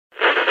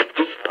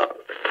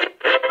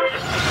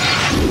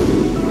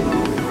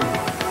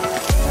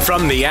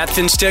From the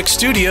Athens-Tech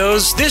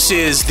studios, this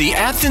is the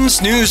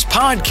Athens News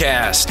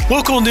Podcast.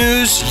 Local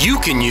news you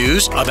can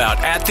use about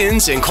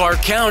Athens and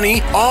Clarke County,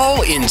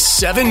 all in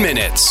 7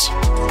 minutes.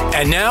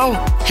 And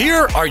now,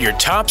 here are your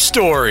top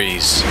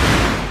stories.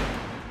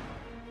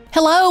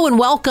 Hello and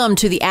welcome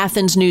to the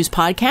Athens News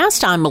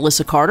Podcast. I'm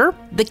Melissa Carter.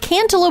 The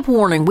cantaloupe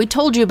warning we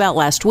told you about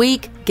last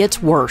week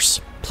gets worse.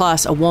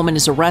 Plus, a woman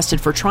is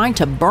arrested for trying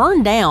to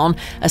burn down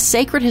a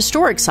sacred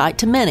historic site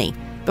to many.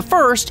 But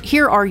first,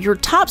 here are your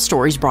top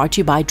stories brought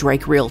to you by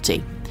Drake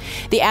Realty.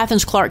 The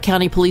Athens-Clarke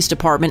County Police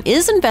Department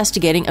is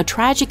investigating a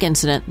tragic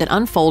incident that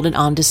unfolded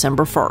on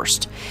December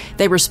 1st.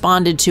 They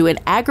responded to an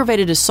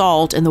aggravated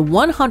assault in the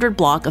 100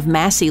 block of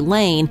Massey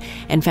Lane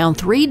and found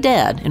 3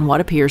 dead in what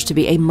appears to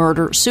be a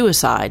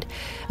murder-suicide.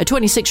 A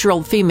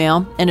 26-year-old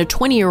female and a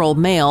 20-year-old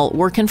male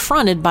were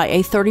confronted by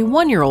a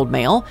 31-year-old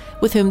male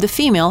with whom the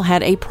female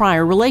had a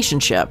prior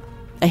relationship.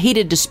 A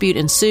heated dispute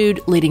ensued,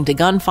 leading to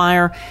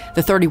gunfire.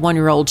 The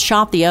 31-year-old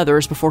shot the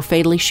others before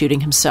fatally shooting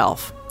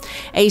himself.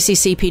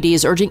 ACCPD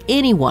is urging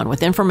anyone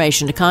with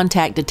information to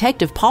contact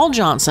Detective Paul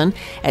Johnson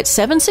at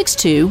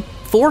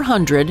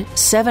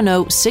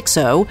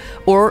 762-400-7060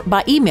 or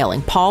by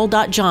emailing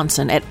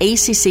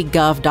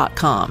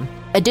paul.johnson@accgov.com.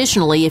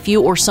 Additionally, if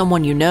you or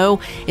someone you know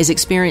is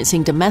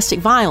experiencing domestic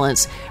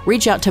violence,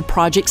 reach out to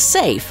Project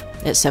SAFE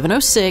at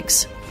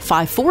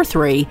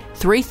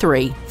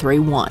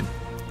 706-543-3331.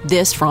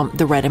 This from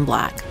the Red and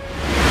Black.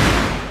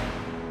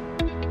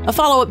 A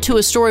follow-up to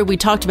a story we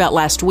talked about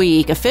last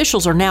week,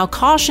 officials are now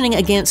cautioning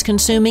against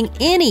consuming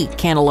any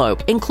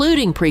cantaloupe,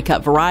 including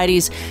pre-cut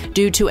varieties,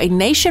 due to a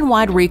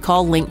nationwide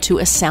recall linked to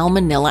a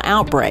salmonella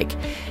outbreak.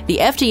 The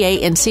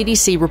FDA and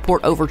CDC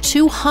report over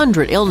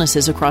 200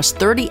 illnesses across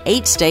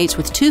 38 states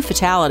with 2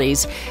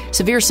 fatalities.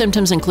 Severe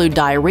symptoms include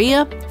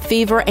diarrhea,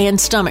 fever, and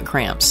stomach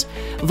cramps.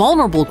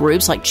 Vulnerable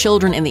groups like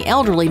children and the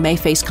elderly may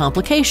face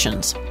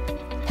complications.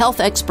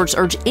 Health experts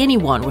urge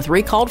anyone with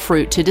recalled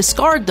fruit to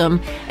discard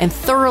them and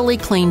thoroughly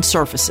clean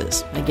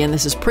surfaces. Again,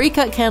 this is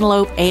pre-cut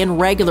cantaloupe and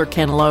regular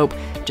cantaloupe.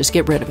 Just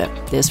get rid of it.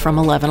 This from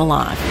 11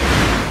 Alive.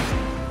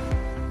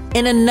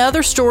 In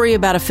another story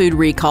about a food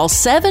recall,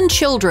 7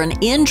 children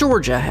in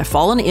Georgia have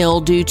fallen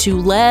ill due to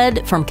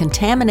lead from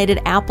contaminated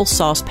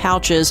applesauce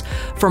pouches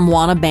from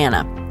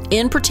Wanabana.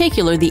 In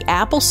particular, the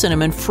apple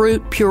cinnamon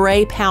fruit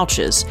puree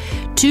pouches.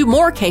 2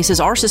 more cases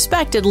are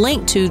suspected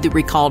linked to the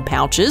recalled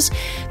pouches.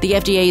 The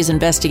FDA is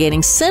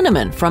investigating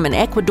cinnamon from an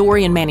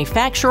Ecuadorian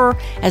manufacturer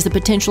as the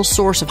potential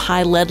source of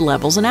high lead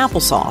levels in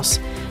applesauce.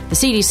 The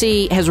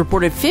CDC has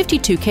reported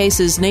 52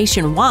 cases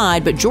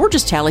nationwide, but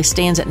Georgia's tally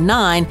stands at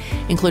 9,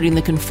 including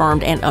the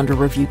confirmed and under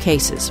review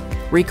cases.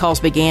 Recalls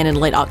began in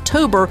late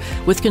October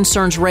with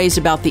concerns raised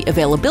about the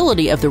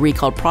availability of the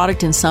recalled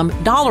product in some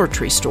Dollar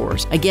Tree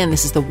stores. Again,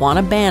 this is the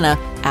Wanabana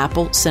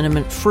apple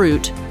cinnamon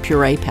fruit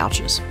puree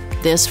pouches.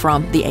 This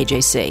from the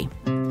AJC.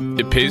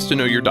 It pays to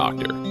know your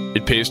doctor.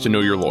 It pays to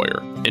know your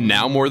lawyer. And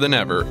now more than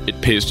ever, it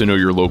pays to know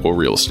your local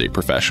real estate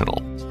professional.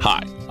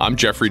 Hi, I'm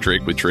Jeffrey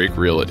Drake with Drake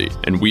Realty,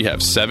 and we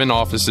have 7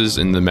 offices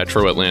in the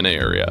metro Atlanta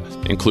area,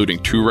 including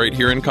 2 right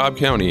here in Cobb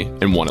County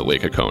and 1 at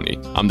Lake Oconee.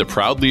 I'm the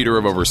proud leader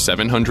of over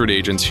 700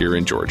 agents here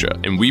in Georgia,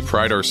 and we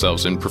pride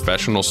ourselves in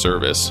professional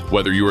service,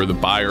 whether you are the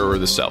buyer or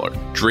the seller.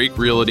 Drake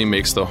Realty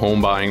makes the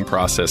home buying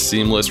process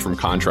seamless from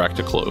contract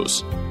to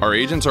close. Our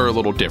agents are a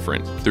little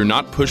different. They're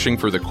not pushing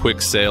for the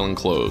quick sale and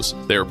close.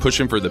 They are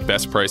pushing for the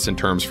best price and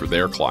terms for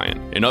their client.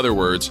 In other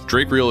words,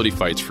 Drake Realty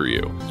fights for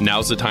you.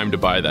 Now's the time to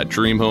buy that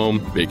dream home,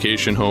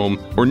 vacation home,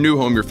 or new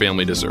home your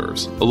family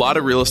deserves. A lot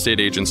of real estate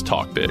agents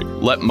talk big.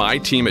 Let my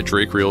team at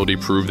Drake Realty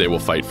prove they will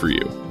fight for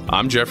you.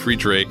 I'm Jeffrey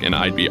Drake, and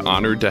I'd be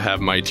honored to have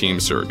my team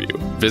serve you.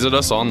 Visit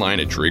us online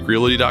at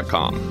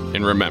drakerealty.com.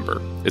 And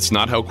remember, it's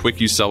not how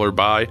quick you sell or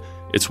buy,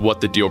 it's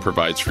what the deal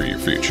provides for your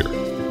future.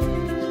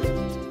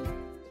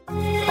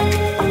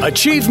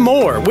 Achieve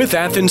more with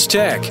Athens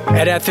Tech.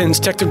 At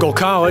Athens Technical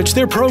College,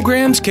 their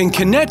programs can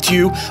connect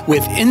you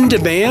with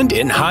in-demand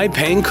and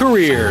high-paying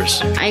careers.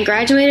 I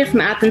graduated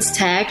from Athens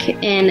Tech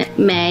in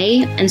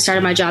May and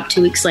started my job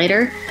 2 weeks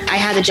later. I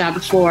had the job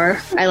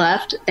before I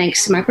left,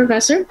 thanks to my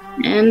professor,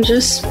 and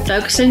just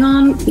focusing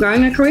on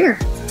growing my career.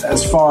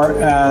 As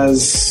far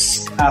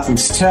as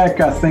Athens Tech,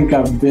 I think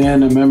I've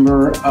been a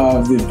member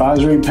of the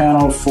advisory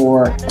panel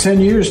for 10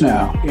 years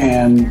now,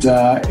 and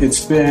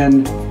it's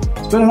been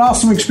an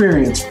awesome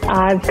experience.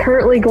 I'm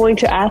currently going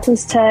to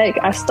Athens Tech.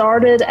 I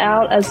started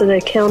out as an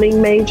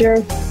accounting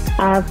major.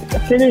 I've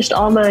finished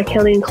all my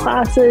accounting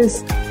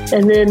classes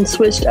and then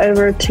switched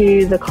over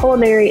to the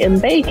culinary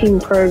and baking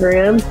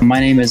program. My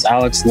name is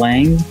Alex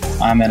Lang.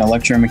 I'm an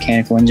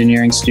electromechanical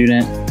engineering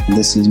student.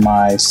 This is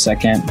my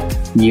 2nd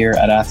year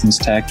at Athens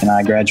Tech, and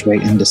I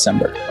graduate in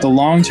December. The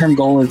long-term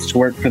goal is to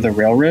work for the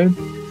railroad,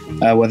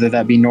 whether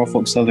that be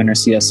Norfolk Southern or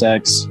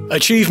CSX.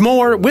 Achieve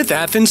more with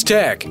Athens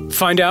Tech.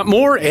 Find out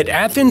more at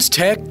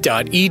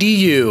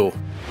athenstech.edu.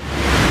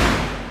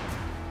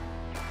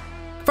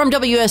 From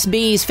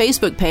WSB's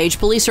Facebook page,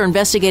 police are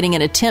investigating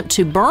an attempt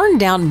to burn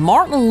down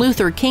Martin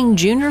Luther King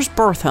Jr.'s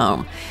birth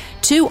home.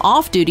 2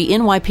 off-duty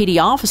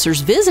NYPD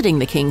officers visiting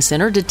the King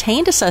Center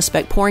detained a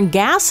suspect pouring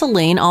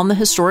gasoline on the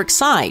historic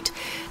site.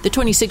 The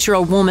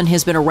 26-year-old woman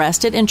has been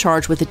arrested and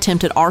charged with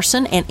attempted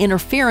arson and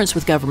interference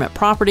with government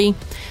property.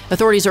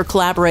 Authorities are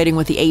collaborating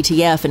with the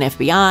ATF and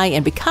FBI,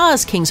 and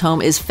because King's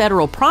home is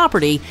federal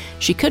property,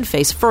 she could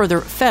face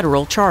further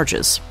federal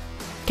charges.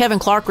 Kevin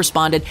Clark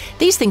responded,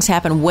 "These things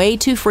happen way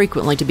too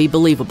frequently to be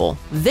believable.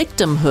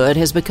 Victimhood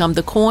has become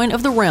the coin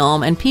of the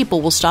realm, and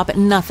people will stop at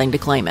nothing to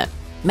claim it."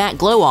 Matt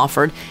Glow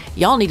offered,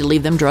 "Y'all need to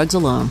leave them drugs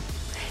alone."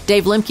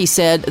 Dave Lemke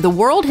said, "The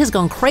world has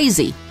gone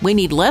crazy. We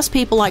need less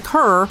people like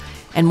her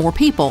and more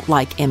people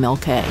like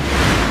MLK."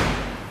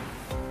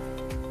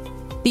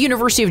 The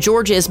University of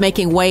Georgia is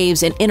making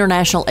waves in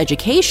international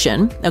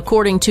education.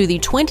 According to the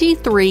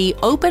 23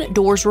 Open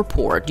Doors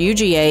report,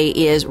 UGA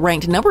is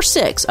ranked number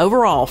 6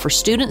 overall for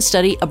student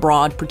study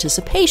abroad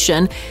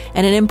participation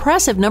and an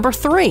impressive number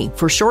 3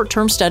 for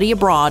short-term study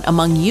abroad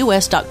among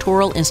U.S.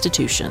 doctoral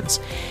institutions.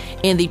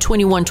 In the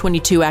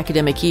 21-22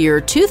 academic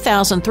year,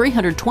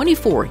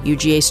 2,324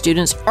 UGA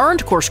students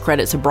earned course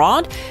credits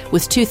abroad,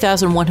 with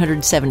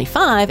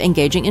 2,175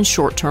 engaging in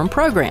short-term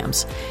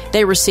programs.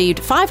 They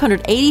received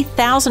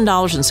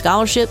 $580,000 in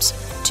scholarships,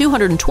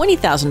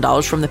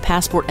 $220,000 from the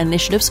Passport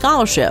Initiative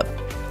Scholarship.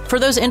 For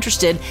those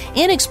interested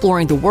in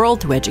exploring the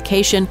world through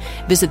education,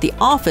 visit the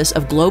Office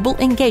of Global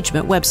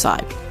Engagement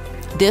website.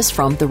 This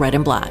from the Red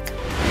and Black.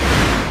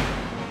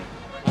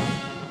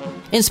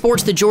 In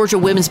sports, the Georgia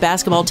women's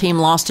basketball team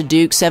lost to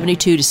Duke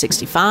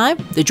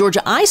 72-65. The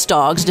Georgia Ice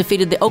Dogs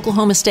defeated the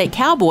Oklahoma State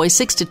Cowboys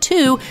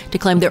 6-2 to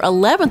claim their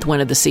 11th win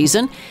of the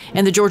season.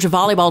 And the Georgia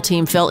volleyball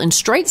team fell in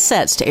straight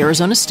sets to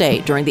Arizona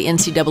State during the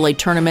NCAA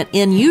tournament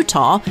in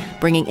Utah,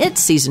 bringing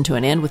its season to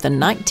an end with a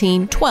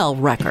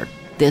 19-12 record.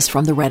 This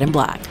from the Red and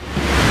Black.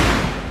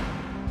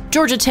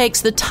 Georgia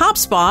takes the top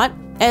spot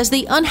as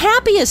the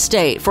unhappiest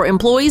state for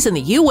employees in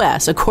the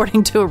U.S.,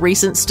 according to a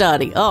recent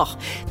study.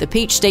 The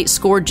Peach State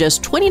scored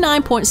just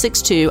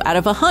 29.62 out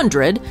of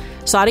 100,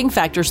 citing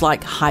factors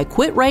like high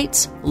quit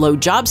rates, low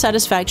job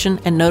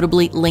satisfaction, and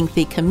notably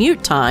lengthy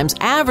commute times,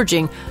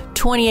 averaging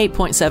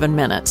 28.7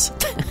 minutes.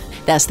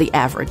 That's the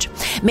average.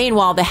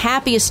 Meanwhile, the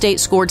happiest state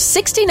scored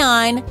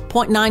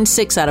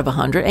 69.96 out of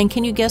 100. And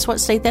can you guess what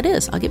state that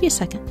is? I'll give you a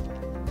second.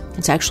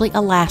 It's actually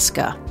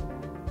Alaska.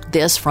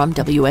 This from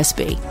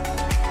WSB.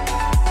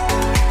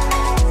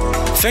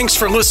 Thanks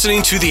for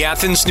listening to the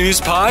Athens News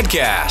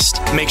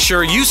Podcast. Make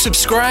sure you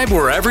subscribe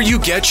wherever you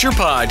get your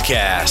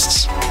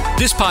podcasts.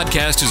 This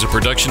podcast is a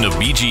production of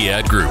BG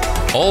Ad Group.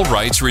 All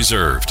rights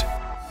reserved.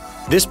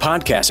 This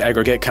podcast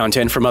aggregate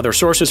content from other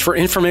sources for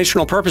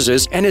informational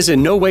purposes and is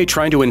in no way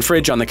trying to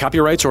infringe on the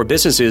copyrights or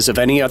businesses of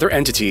any other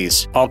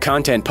entities. All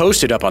content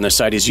posted up on the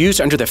site is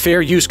used under the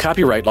Fair Use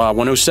Copyright Law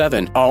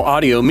 107. All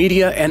audio,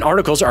 media, and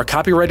articles are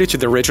copyrighted to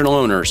the original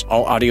owners.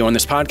 All audio on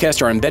this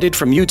podcast are embedded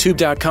from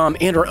YouTube.com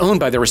and are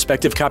owned by their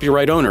respective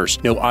copyright owners.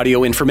 No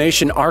audio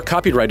information are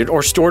copyrighted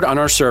or stored on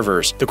our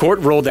servers. The court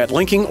ruled that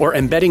linking or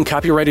embedding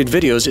copyrighted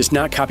videos is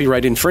not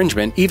copyright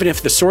infringement, even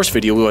if the source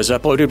video was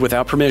uploaded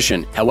without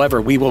permission.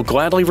 However, we will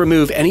gladly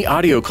remove any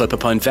audio clip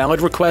upon valid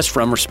request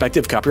from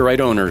respective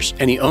copyright owners.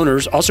 Any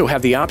owners also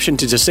have the option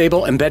to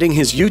disable embedding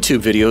his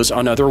YouTube videos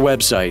on other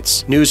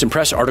websites. News and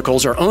press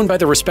articles are owned by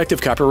the respective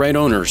copyright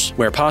owners.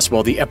 Where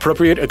possible, the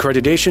appropriate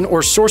accreditation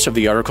or source of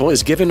the article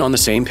is given on the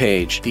same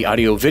page. The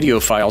audio-video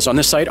files on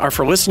the site are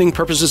for listening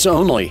purposes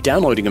only.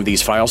 Downloading of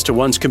these files to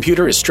one's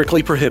computer is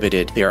strictly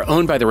prohibited. They are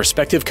owned by the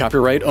respective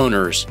copyright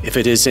owners. If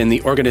it is in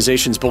the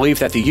organization's belief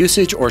that the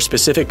usage or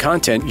specific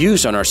content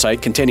used on our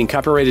site containing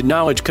copyrighted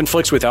knowledge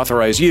conflicts with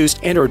authorized use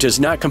and or does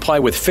not comply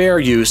with fair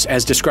use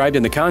as described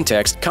in the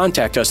context,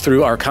 contact us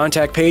through our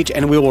contact page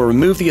and we will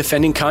remove the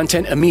offending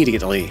content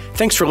immediately.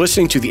 Thanks for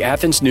listening to the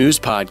Athens News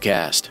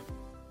Podcast.